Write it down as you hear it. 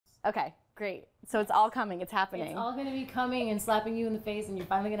Okay, great. So it's all coming. It's happening. It's all going to be coming and slapping you in the face, and you're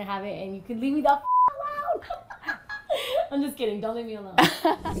finally going to have it, and you can leave me the alone. I'm just kidding. Don't leave me alone.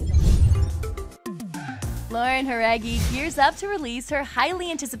 Lauren Jauregui gears up to release her highly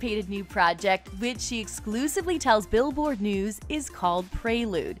anticipated new project, which she exclusively tells Billboard News is called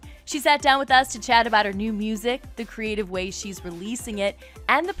Prelude. She sat down with us to chat about her new music, the creative ways she's releasing it,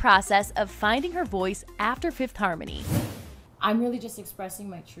 and the process of finding her voice after Fifth Harmony. I'm really just expressing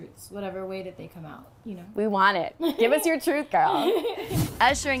my truths, whatever way that they come out, you know. We want it. Give us your truth, girl.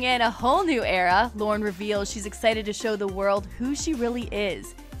 Ushering in a whole new era, Lauren reveals she's excited to show the world who she really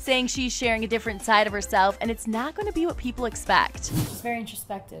is, saying she's sharing a different side of herself and it's not going to be what people expect. It's very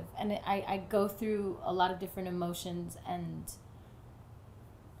introspective, and I go through a lot of different emotions and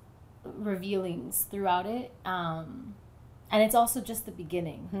revealings throughout it. And it's also just the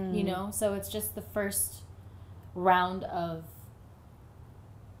beginning, you know? So it's just the first round of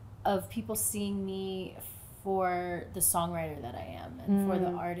people seeing me for the songwriter that I am and for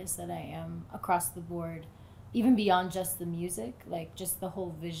the artist that I am across the board, even beyond just the music, like just the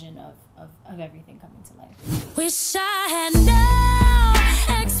whole vision of everything coming to life. Wish I had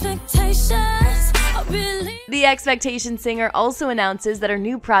no expectations. The Expectation singer also announces that her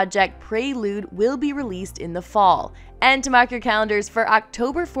new project, Prelude, will be released in the fall. And to mark your calendars for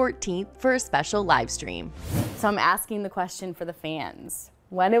October 14th for a special live stream. So I'm asking the question for the fans.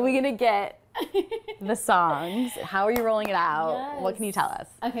 When are we going to get the songs? How are you rolling it out? Yes. What can you tell us?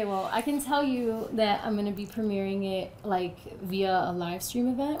 Okay, well, I can tell you that I'm going to be premiering it like via a live stream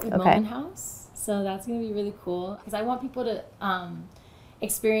event with Moment House. So that's going to be really cool because I want people to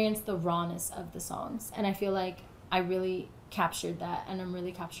experience the rawness of the songs. And I feel like I really captured that, and I'm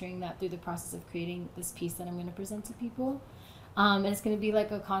really capturing that through the process of creating this piece that I'm going to present to people. And it's going to be like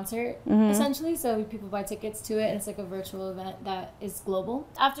a concert, essentially. So people buy tickets to it, and it's like a virtual event that is global.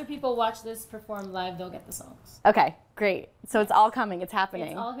 After people watch this perform live, they'll get the songs. Okay, great. So it's all coming. It's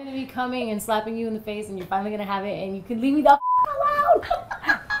happening. It's all going to be coming and slapping you in the face, and you're finally going to have it, and you can leave me the alone.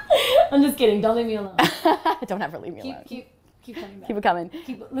 I'm just kidding. Don't leave me alone. Don't ever leave me alone. Keep coming back. Keep it coming.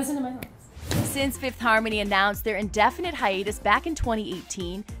 Listen to my songs. Since Fifth Harmony announced their indefinite hiatus back in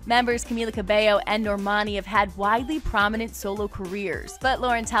 2018, members Camila Cabello and Normani have had widely prominent solo careers. But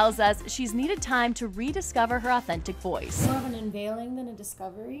Lauren tells us she's needed time to rediscover her authentic voice. More of an unveiling than a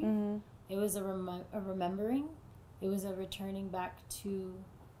discovery. It was a remembering. It was a returning back to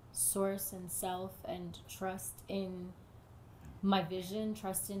source and self and trust in my vision,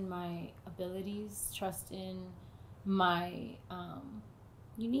 trust in my abilities, trust in my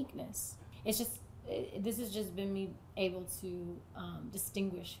uniqueness. It's just, this has just been me able to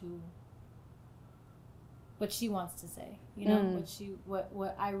distinguish what she wants to say, you know,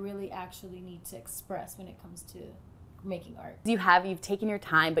 what I really actually need to express when it comes to making art. You've taken your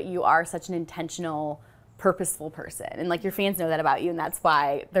time, but you are such an intentional, purposeful person, and like your fans know that about you, and that's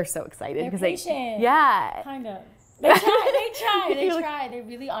why they're so excited. They're patient. Yeah. Kind of. They try. They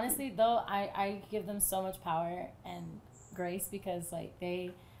really, honestly, though, I give them so much power and grace because like they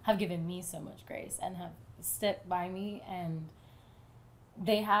have given me so much grace and have stuck by me, and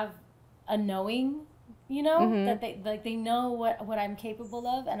they have a knowing, you know, that they know what I'm capable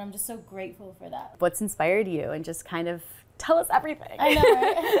of, and I'm just so grateful for that. What's inspired you, and just kind of tell us everything. I know,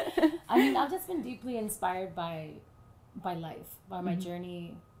 right? I mean, I've just been deeply inspired by life, by my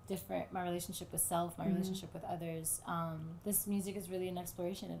journey, my relationship with self, my relationship with others. This music is really an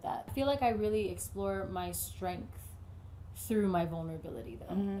exploration of that. I feel like I really explore my strength through my vulnerability,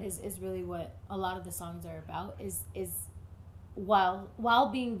 though, is really what a lot of the songs are about, is while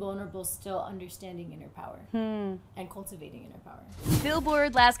being vulnerable, still understanding inner power and cultivating inner power.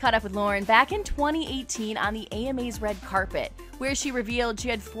 Billboard last caught up with Lauren back in 2018 on the AMA's red carpet, where she revealed she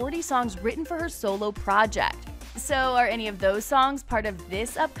had 40 songs written for her solo project. So are any of those songs part of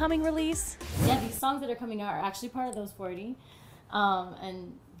this upcoming release? Yeah, these songs that are coming out are actually part of those 40.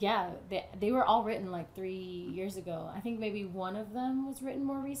 And yeah, they were all written like 3 years ago. I think maybe one of them was written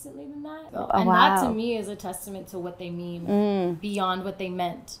more recently than that. And that to me is a testament to what they mean beyond what they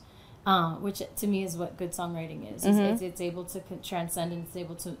meant, which to me is what good songwriting is. It's able to transcend, and it's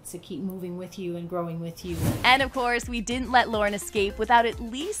able to keep moving with you and growing with you. And of course, we didn't let Lauren escape without at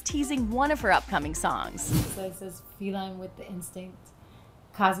least teasing one of her upcoming songs. So it says, feline with the instinct,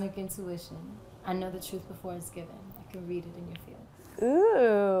 cosmic intuition. I know the truth before it's given. I can read it in your feelings.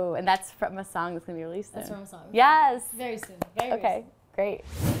 Ooh, and that's from a song that's going to be released soon. That's from a song. Yes. Very soon. Very soon. Great.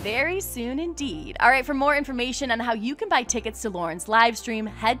 Very soon indeed. All right, for more information on how you can buy tickets to Lauren's live stream,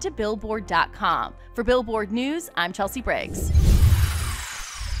 head to billboard.com. For Billboard News, I'm Chelsea Briggs.